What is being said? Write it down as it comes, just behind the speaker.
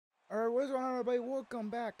What's going on, everybody? Welcome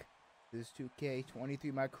back. This is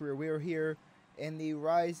 2K23 MyCareer. We are here in the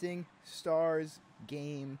Rising Stars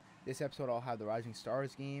game. This episode, I'll have the Rising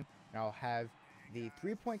Stars game, and I'll have the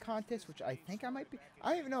three-point contest, which I think I might be. I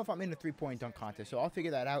don't even know if I'm in the three-point dunk contest, so I'll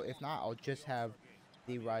figure that out. If not, I'll just have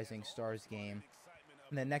the Rising Stars game.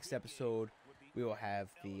 In the next episode, we will have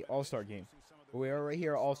the All-Star game. We are right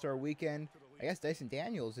here, All-Star Weekend. I guess Dyson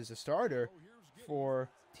Daniels is a starter for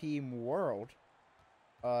Team World.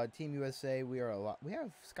 Team USA, we are a lot. We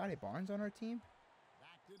have Scotty Barnes on our team.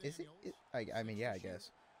 Is it? I mean, yeah, I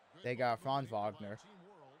guess. They got Franz Wagner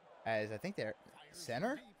as, I think, their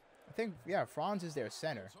center. I think, yeah, Franz is their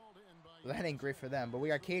center. Well, that ain't great for them. But we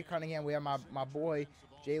got Cade Cunningham. We have my boy,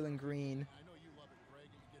 Jalen Green.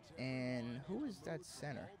 And who is that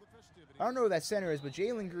center? I don't know who that center is, but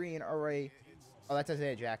Jalen Green already. Oh, that's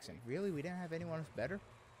Isaiah Jackson. Really? We didn't have anyone else better?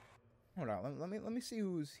 Hold on. Let me see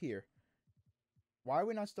who's here. Why are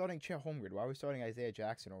we not starting Chet Holmgren? Why are we starting Isaiah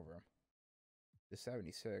Jackson over him? The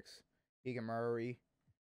 76. Keegan Murray.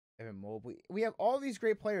 Evan Mobley. We have all these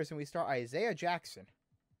great players, and we start Isaiah Jackson.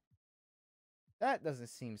 That doesn't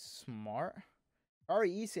seem smart.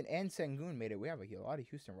 Ari Eason and Sengun made it. We have a lot of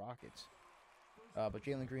Houston Rockets. But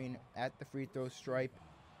Jalen Green at the free throw stripe.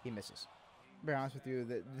 He misses. To be honest with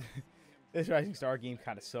you, this Rising Star game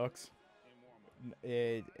kind of sucks.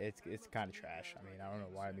 It's kind of trash. I mean, I don't know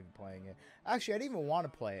why I'm even playing it. Actually, I didn't even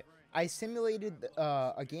want to play it. I simulated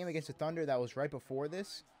a game against the Thunder that was right before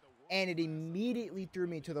this, and it immediately threw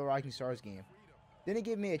me to the Rising Stars game. Didn't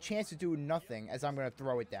give me a chance to do nothing as I'm going to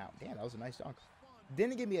throw it down. Damn, that was a nice dunk.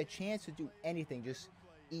 Didn't give me a chance to do anything. Just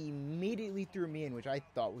immediately threw me in, which I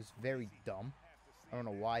thought was very dumb. I don't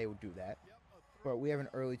know why it would do that. But we have an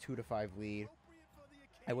early 2-5 lead.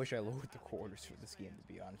 I wish I lowered the quarters for this game, to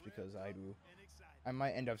be honest, because I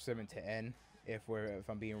might end up 7-10 if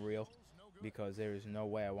I'm being real, because there is no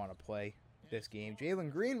way I want to play this game.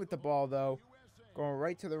 Jalen Green with the ball, though, going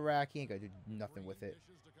right to the rack. He ain't gonna do nothing with it.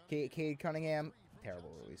 Cade Cunningham,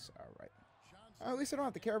 terrible release. All right. At least I don't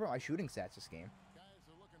have to care about my shooting stats this game,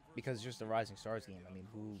 because it's just a Rising Stars game. I mean,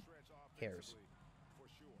 who cares?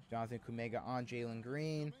 Jonathan Kumega on Jalen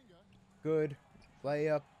Green. Good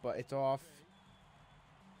layup, but it's off.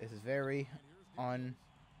 This is very uneventful.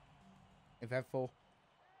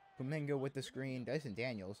 Kuminga with the screen. Dyson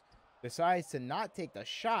Daniels decides to not take the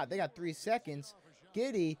shot. They got 3 seconds.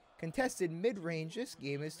 Giddy contested mid-range. This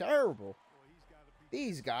game is terrible.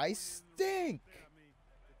 These guys stink.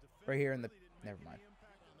 Right here in the... Never mind.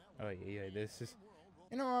 Oh, yeah, this is...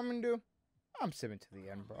 You know what I'm going to do? I'm sipping to the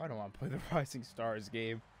end, bro. I don't want to play the Rising Stars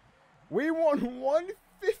game. We won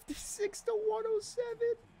 156 to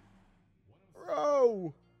 107.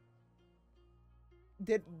 Bro.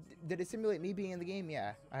 Did it simulate me being in the game?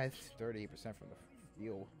 Yeah. I had 38% from the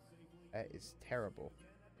field. That is terrible.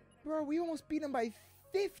 Bro, we almost beat him by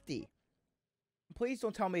 50. Please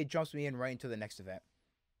don't tell me it jumps me in right into the next event.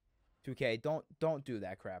 2K, don't do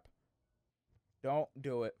that crap. Don't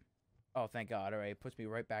do it. Oh, thank God. All right, it puts me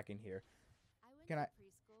right back in here. Can I...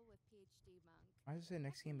 I just said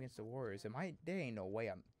next game against the Warriors. There ain't no way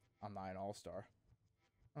I'm not an all-star.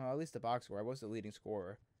 At least the box score. I was the leading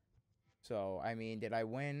scorer. So, I mean, did I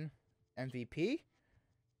win MVP?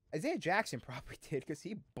 Isaiah Jackson probably did because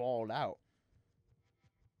he balled out.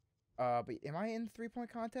 But am I in the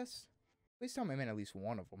three-point contest? Please tell me I'm in at least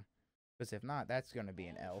one of them. Because if not, that's going to be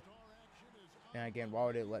an L. And again, why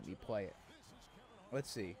would it let me play it?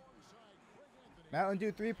 Let's see. Mountain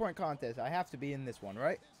Dew three-point contest. I have to be in this one,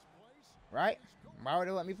 right? Right? Why would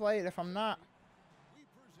it let me play it if I'm not?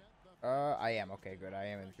 I am. Okay, good. I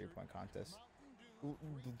am in the three-point contest.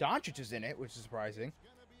 Doncic is in it, which is surprising.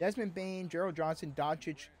 Desmond Bane, Gerald Johnson,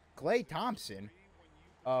 Doncic, Klay Thompson,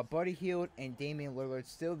 Buddy Hield, and Damian Lillard.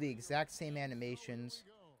 Still the exact same animations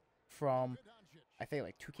from, I think,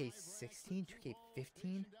 like 2K16,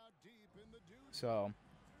 2K15. So,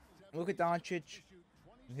 look at Doncic.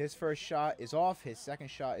 His first shot is off. His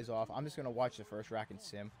second shot is off. I'm just going to watch the first rack and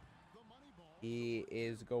sim. He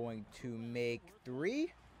is going to make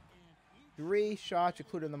three shots,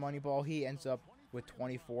 including the money ball. He ends up with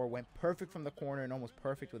 24. Went perfect from the corner and almost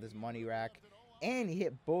perfect with his money rack. And he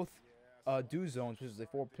hit both do zones, which is the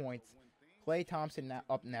 4 points. Klay Thompson now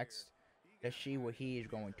up next. Let's see what he is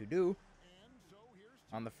going to do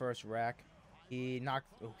on the first rack. He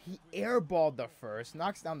airballed the first.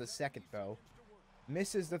 Knocks down the second, though.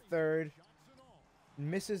 Misses the third.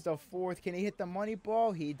 Misses the fourth. Can he hit the money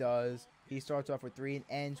ball? He does. He starts off with 3 and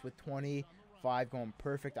ends with 25, going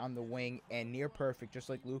perfect on the wing and near perfect, just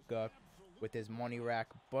like Luka, with his money rack.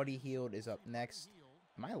 Buddy Hield is up next.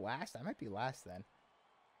 Am I last? I might be last then.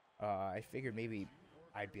 I figured maybe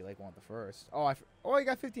I'd be like one of the first. Oh, oh, he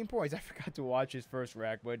got 15 points. I forgot to watch his first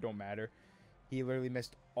rack, but it don't matter. He literally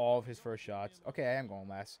missed all of his first shots. Okay, I am going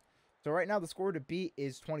last. So right now the score to beat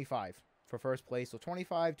is 25 for first place. So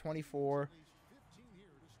 25, 24,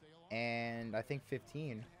 and I think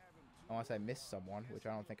 15. Unless I missed someone, which I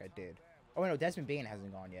don't think I did. Oh, no, Desmond Bane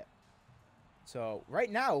hasn't gone yet. So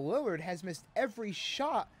right now Lillard has missed every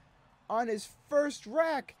shot on his first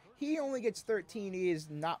rack. He only gets 13. He is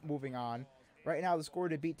not moving on. Right now the score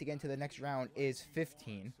to beat to get into the next round is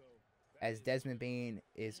 15. As Desmond Bane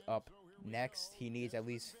is up next. He needs at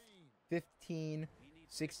least 15,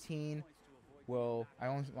 16. Well, I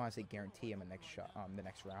don't want to say guarantee him the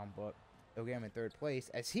next round, but it'll get him in third place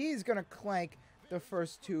as he's gonna clank the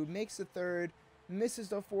first two, makes the third, misses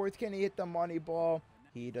the fourth. Can he hit the money ball?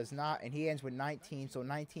 He does not, and he ends with 19. So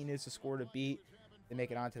 19 is the score to beat to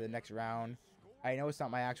make it on to the next round. I know it's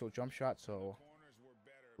not my actual jump shot, so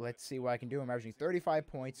let's see what I can do. I'm averaging 35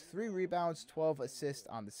 points, 3 rebounds, 12 assists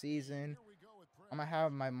on the season. I'm going to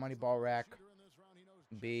have my money ball rack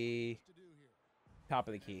be top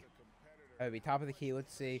of the key. It would be top of the key.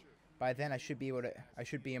 Let's see. By then, I should be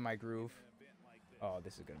in my groove. Oh,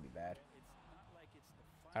 this is going to be bad.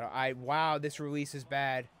 Wow, this release is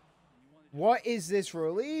bad. What is this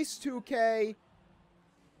release, 2K?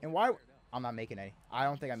 And why? I'm not making any. I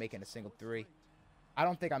don't think I'm making a single three. I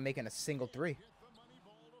don't think I'm making a single three.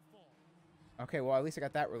 Okay, well, at least I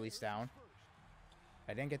got that release down.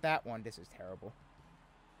 I didn't get that one. This is terrible.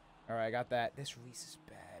 All right, I got that. This release is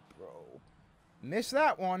bad, bro. Missed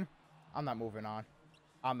that one. I'm not moving on.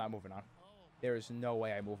 I'm not moving on. There is no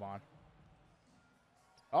way I move on.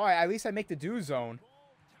 All right, at least I make the do zone.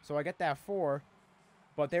 So I get that 4.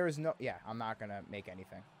 But there is no... Yeah, I'm not going to make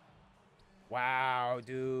anything. Wow,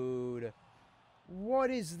 dude. What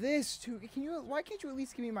is this? Why can't you at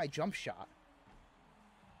least give me my jump shot?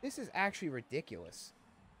 This is actually ridiculous.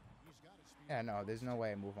 Yeah, no, there's no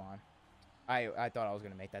way I move on. I thought I was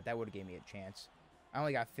going to make that. That would have gave me a chance. I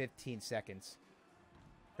only got 15 seconds.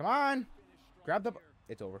 Come on. Grab the...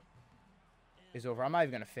 It's over. It's over. I'm not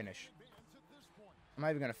even going to finish. I'm not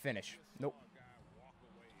even going to finish. Nope.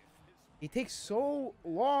 He takes so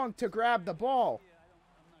long to grab the ball.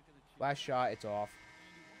 Last shot. It's off.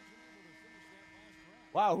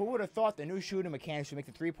 Wow, who would have thought the new shooting mechanics would make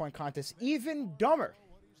the three-point contest even dumber?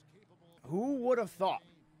 Who would have thought?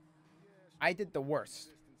 I did the worst.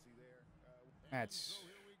 That's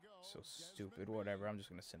so stupid. Whatever. I'm just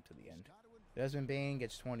going to sim to the end. Desmond Bane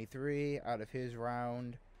gets 23 out of his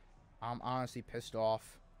round. I'm honestly pissed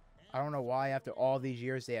off. I don't know why after all these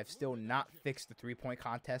years they have still not fixed the three-point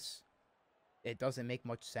contests. It doesn't make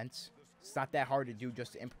much sense. It's not that hard to do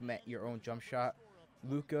just to implement your own jump shot.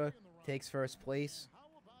 Luka takes first place.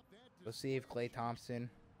 Let's see if Klay Thompson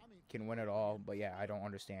can win it all. But yeah, I don't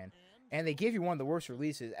understand. And they give you one of the worst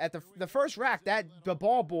releases. At the first rack, the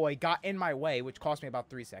ball boy got in my way, which cost me about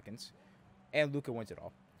 3 seconds. And Luka wins it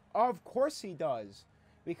all. Of course he does.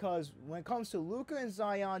 Because when it comes to Luka and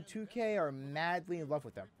Zion, 2K are madly in love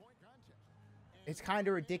with them. It's kind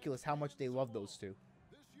of ridiculous how much they love those two.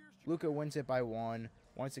 Luka wins it by 1.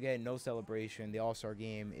 Once again, no celebration. The All-Star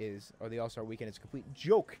game the All-Star weekend is a complete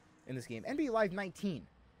joke in this game. NBA Live 19.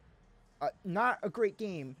 Not a great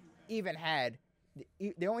game.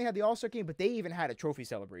 They only had the All-Star game, but they even had a trophy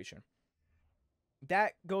celebration.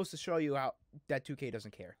 That goes to show you how that 2K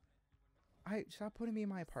doesn't care. Stop putting me in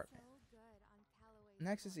my apartment.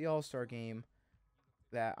 Next is the All-Star game.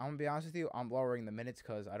 That I'm gonna be honest with you, I'm lowering the minutes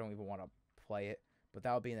because I don't even want to play it. But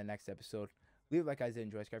that'll be in the next episode. Leave a like, guys, did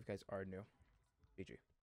enjoy. Subscribe if you guys are new. GG.